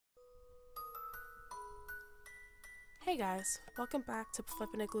Hey guys, welcome back to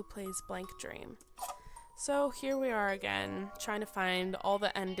flipanigloo Plays Blank Dream. So here we are again, trying to find all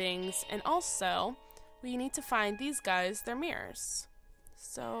the endings, and also, we need to find these guys their mirrors.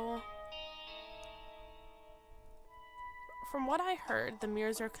 So, from what I heard, the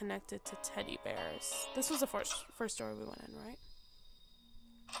mirrors are connected to teddy bears. This was the first story we went in, right?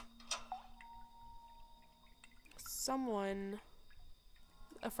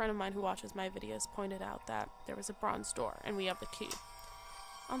 A friend of mine who watches my videos pointed out that there was a bronze door and we have the key.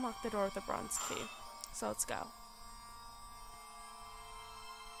 Unlock the door with the bronze key. So let's go.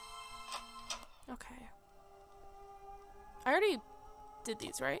 Okay. I already did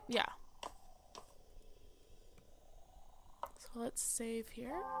these, right? Yeah. So let's save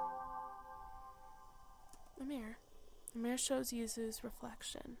here. A mirror. The mirror shows Yuzu's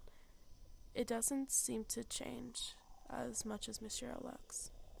reflection. It doesn't seem to change as much as Mishiro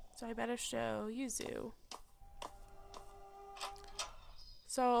looks. So I better show Yuzu.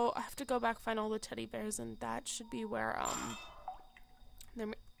 So I have to go back, find all the teddy bears, and that should be where,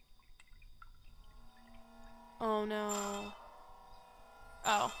 oh no.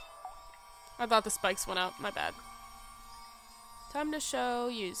 Oh. I thought the spikes went out. My bad. Time to show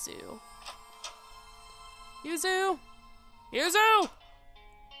Yuzu. Yuzu! Yuzu!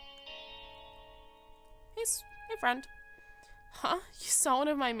 Hey, friend. Huh? You saw one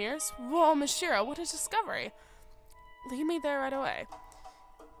of my mirrors? Whoa, Mishiro, what a discovery. Lead me there right away.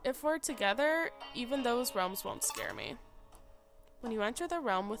 If we're together, even those realms won't scare me. When you enter the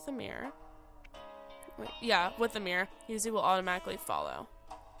realm with the mirror... with the mirror, Yuzu will automatically follow.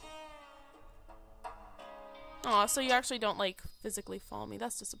 Aw, so you actually don't, physically follow me.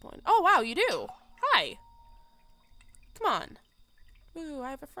 That's disappointing. Oh, wow, you do! Hi! Come on. Ooh,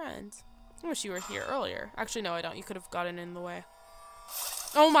 I have a friend. I wish you were here earlier. Actually, no, I don't. You could have gotten in the way.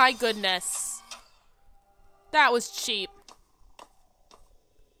 Oh my goodness. That was cheap.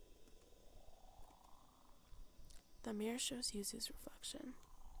 The mirror shows Yuzu's reflection.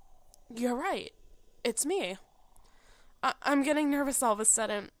 You're right. It's me. I'm getting nervous all of a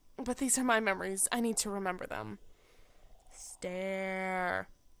sudden, but these are my memories. I need to remember them. Stare.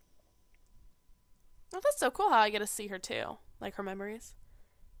 Oh, that's so cool how I get to see her too. Like her memories.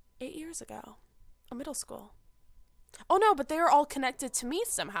 8 years ago. A middle school. Oh no, but they are all connected to me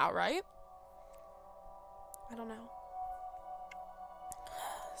somehow, right? I don't know.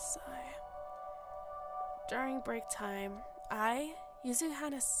 Sigh. During break time, I, Yuzu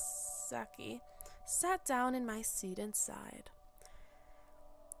Hanasaki, sat down in my seat and sighed.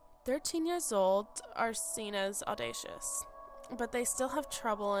 13 years old are seen as audacious, but they still have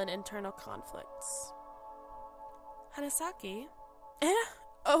trouble and internal conflicts. Hanasaki?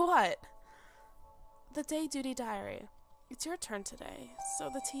 Oh, what? The day duty diary. It's your turn today. So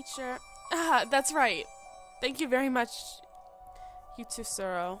the teacher... Ah, that's right. Thank you very much,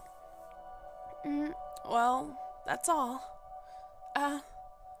 Yuzu. Well, that's all.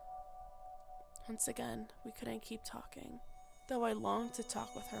 Once again, we couldn't keep talking, though I longed to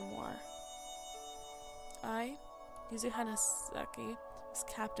talk with her more. I, Yuzu Hanasaki, was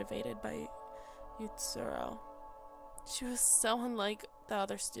captivated by Yuzu. She was so unlike the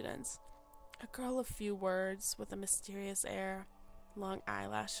other students. A girl of few words, with a mysterious air, long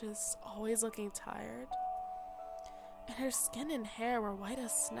eyelashes, always looking tired. And her skin and hair were white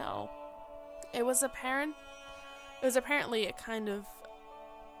as snow. It was apparently a kind of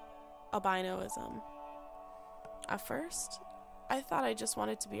albinoism. At first, I thought I just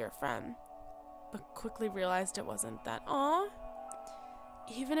wanted to be her friend, but quickly realized it wasn't that. Aw.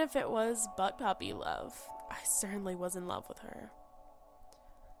 Even if it was butt puppy love, I certainly was in love with her.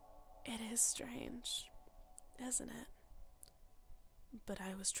 It is strange, isn't it? But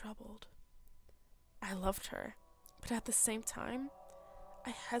I was troubled. I loved her, but at the same time, I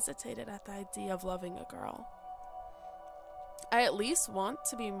hesitated at the idea of loving a girl. I at least want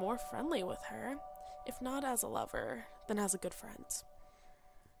to be more friendly with her, if not as a lover, then as a good friend.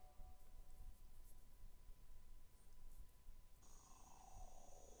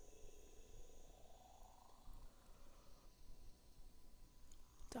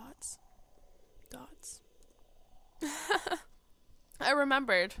 Dots. I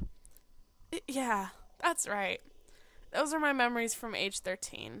remembered. Yeah, that's right. Those are my memories from age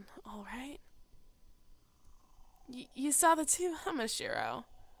 13. All right. You saw the two, huh, Mishiro?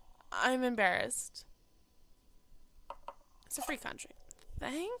 I'm embarrassed. It's a free country.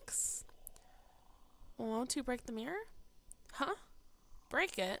 Thanks. Won't you break the mirror? Huh?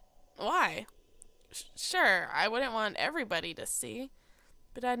 Break it? Why? Sure, I wouldn't want everybody to see,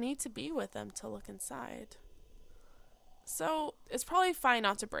 but I'd need to be with them to look inside. So, it's probably fine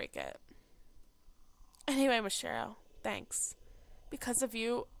not to break it. Anyway, Mishiro, Thanks. Because of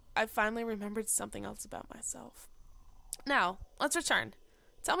you, I finally remembered something else about myself. Now, let's return.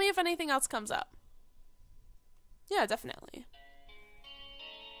 Tell me if anything else comes up. Yeah, definitely.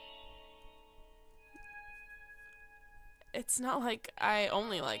 It's not like I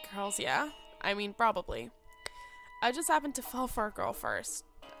only like girls, yeah? I mean, probably. I just happened to fall for a girl first.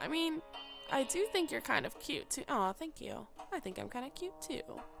 I mean, I do think you're kind of cute, too. Aw, thank you. I think I'm kind of cute, too.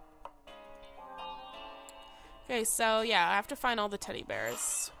 Okay, so yeah, I have to find all the teddy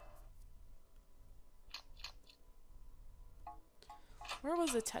bears. Where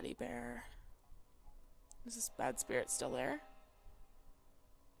was the teddy bear? Is this bad spirit still there?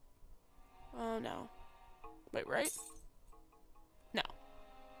 Oh no. Wait, right? No.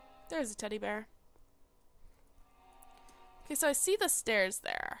 There's a teddy bear. Okay, so I see the stairs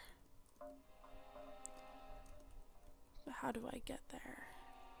there. But how do I get there?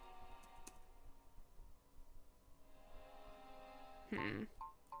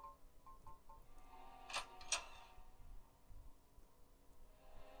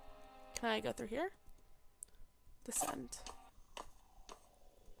 Can I go through here? Descend.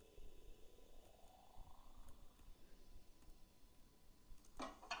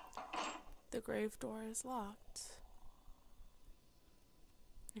 The grave door is locked.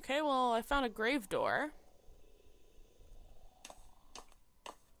 Okay, well, I found a grave door.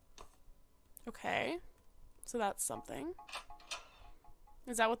 Okay. So that's something.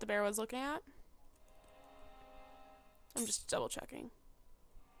 Is that what the bear was looking at? I'm just double checking.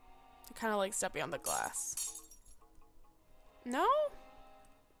 I kind of like stepping on the glass. No?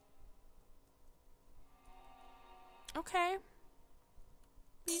 Okay.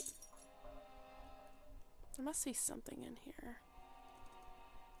 Beep. There must be something in here.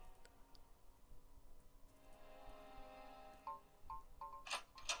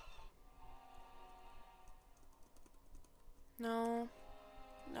 No.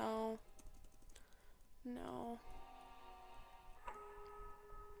 No. No.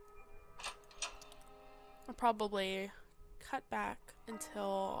 I'll probably cut back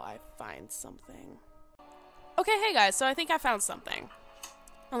until I find something. Okay, hey guys, so I think I found something.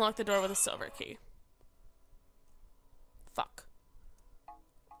 Unlock the door with a silver key. Fuck.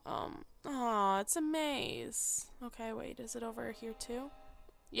 Aw, it's a maze. Okay, wait, is it over here too?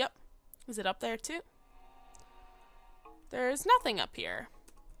 Yep. Is it up there too? There's nothing up here.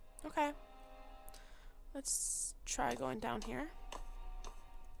 Okay. Let's try going down here.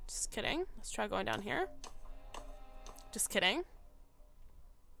 Just kidding. Let's try going down here. Just kidding.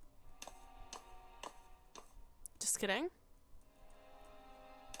 Just kidding.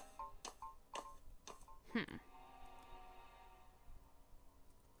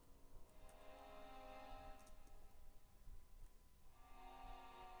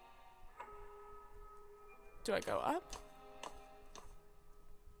 Do I go up?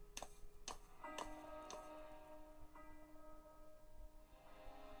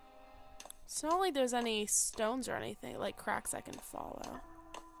 It's not like there's any stones or anything, like cracks I can follow.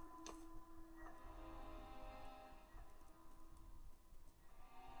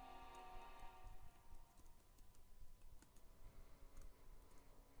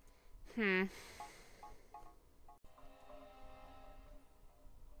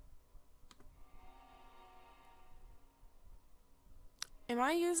 Am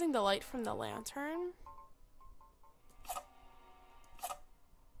I using the light from the lantern?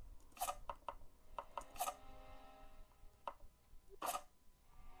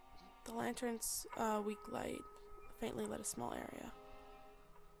 The lantern's weak light faintly lit a small area.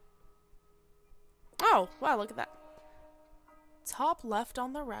 Oh, wow, look at that. Top left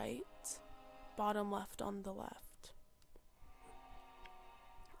on the right, bottom left on the left.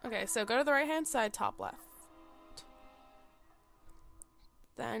 Okay, so go to the right-hand side, top left.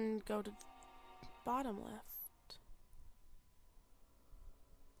 Then go to bottom left.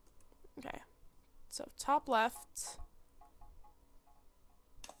 Okay, so top left.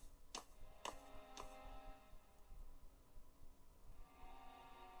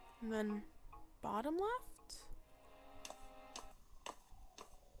 And then bottom left?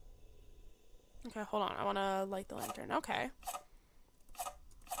 Okay, hold on. I want to light the lantern. Okay.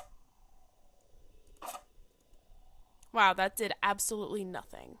 Wow, that did absolutely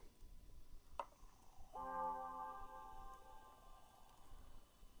nothing.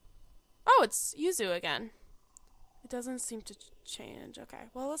 Oh, it's Yuzu again. It doesn't seem to change. Okay,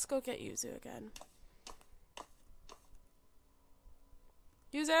 well, let's go get Yuzu again.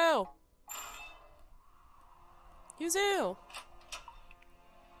 Yuzu! Yuzu!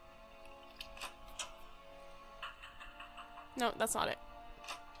 No, that's not it.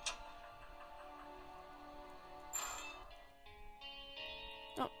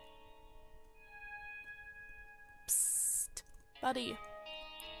 Buddy.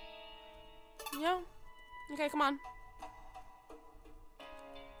 Yeah. Okay, come on.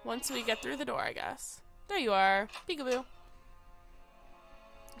 Once we get through the door, I guess. There you are. Peekaboo.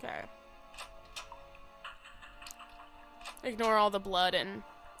 Okay. Ignore all the blood and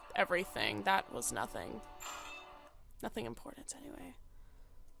everything. That was nothing. Nothing important anyway.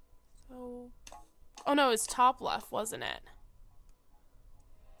 So... Oh no, it was top left, wasn't it?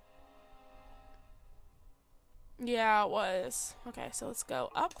 Yeah, it was. Okay, so let's go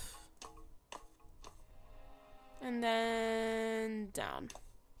up. And then down.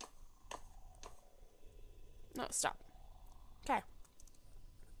 No, stop. Okay.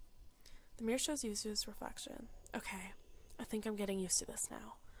 The mirror shows Yuzu's reflection. Okay, I think I'm getting used to this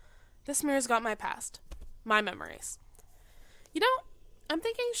now. This mirror's got my past. My memories. You know, I'm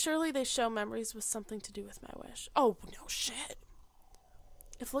thinking surely they show memories with something to do with my wish. Oh, no shit.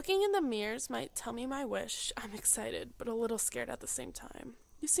 If looking in the mirrors might tell me my wish, I'm excited, but a little scared at the same time.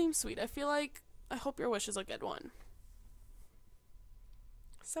 You seem sweet. I hope your wish is a good one.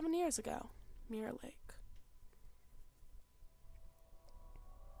 7 years ago, Mirror Lake.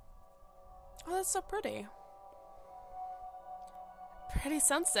 Oh, that's so pretty. Pretty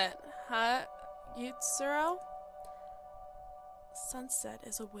sunset, huh, Yutsuro? Sunset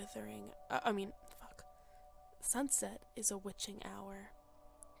is a Sunset is a witching hour.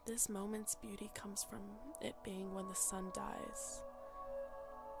 This moment's beauty comes from it being when the sun dies.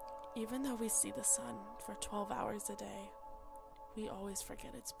 Even though we see the sun for 12 hours a day, we always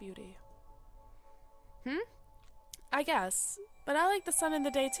forget its beauty. I guess, but I like the sun in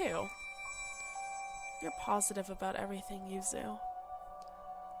the day too. You're positive about everything, Yuzu.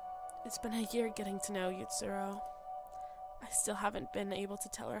 It's been a year getting to know Yutsuro. I still haven't been able to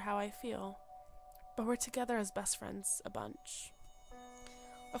tell her how I feel, but we're together as best friends a bunch.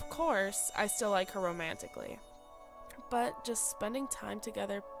 Of course, I still like her romantically, but just spending time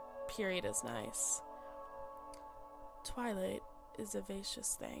together, period, is nice. Twilight is a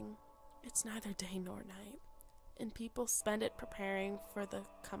vicious thing. It's neither day nor night, and people spend it preparing for the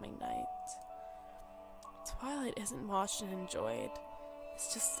coming night. Twilight isn't watched and enjoyed.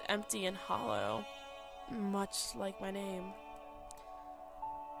 It's just empty and hollow, much like my name.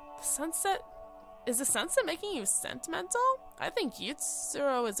 Is the sunset making you sentimental? I think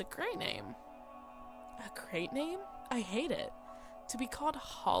Yutsuro is a great name. A great name? I hate it. To be called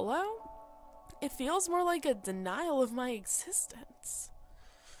hollow? It feels more like a denial of my existence.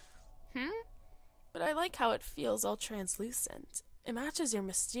 But I like how it feels all translucent. It matches your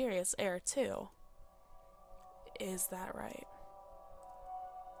mysterious air too. Is that right?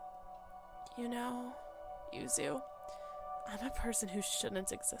 You know, Yuzu, I'm a person who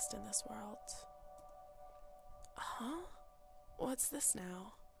shouldn't exist in this world. Huh? What's this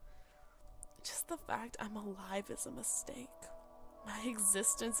now? Just the fact I'm alive is a mistake. My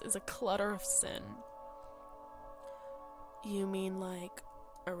existence is a clutter of sin. You mean like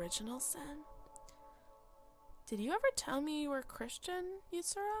original sin? Did you ever tell me you were Christian,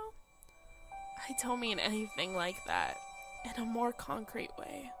 Yutsuro? I don't mean anything like that. In a more concrete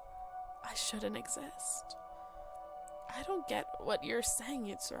way, I shouldn't exist. I don't get what you're saying,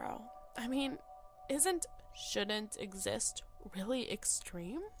 Yutsuro. I mean, isn't shouldn't exist really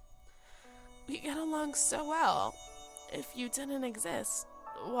extreme? We get along so well. If you didn't exist,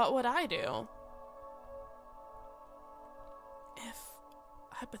 what would I do? If,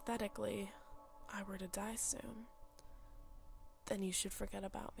 hypothetically, I were to die soon, then you should forget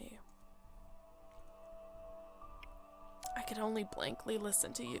about me. I could only blankly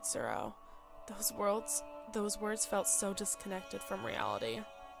listen to Yutsuro. Those words felt so disconnected from reality.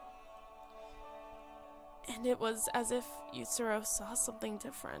 And it was as if Yutsuro saw something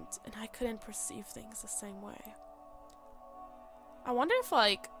different, and I couldn't perceive things the same way. I wonder if,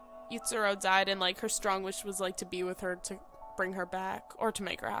 Yutsuro died and, her strong wish was, to be with her to bring her back, or to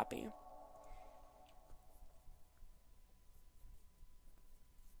make her happy.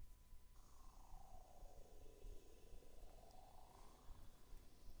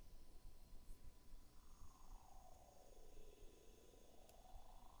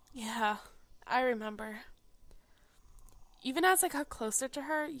 Yeah, I remember. Even as I got closer to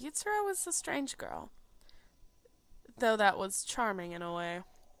her, Yutsuro was a strange girl. Though that was charming in a way.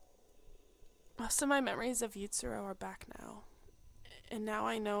 Most of my memories of Yutsuro are back now. And now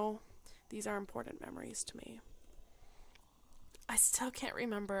I know these are important memories to me. I still can't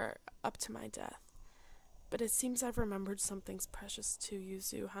remember up to my death, but it seems I've remembered some things precious to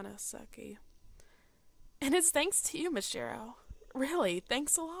Yuzu Hanasaki. And it's thanks to you, Mishiro. Really,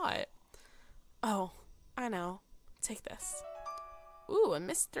 thanks a lot. Oh, I know. Take this. Ooh, a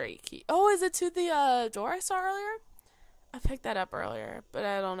mystery key. Oh, is it to the door I saw earlier? I picked that up earlier, but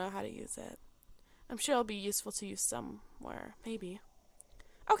I don't know how to use it. I'm sure it'll be useful to you somewhere, maybe.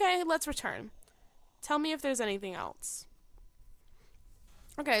 Okay, let's return. Tell me if there's anything else.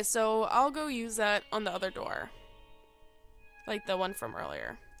 Okay, so I'll go use that on the other door. Like the one from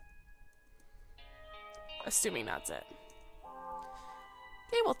earlier. Assuming that's it.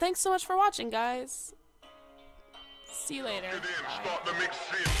 Okay, well, thanks so much for watching, guys. See you later.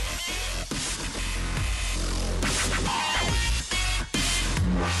 Bye.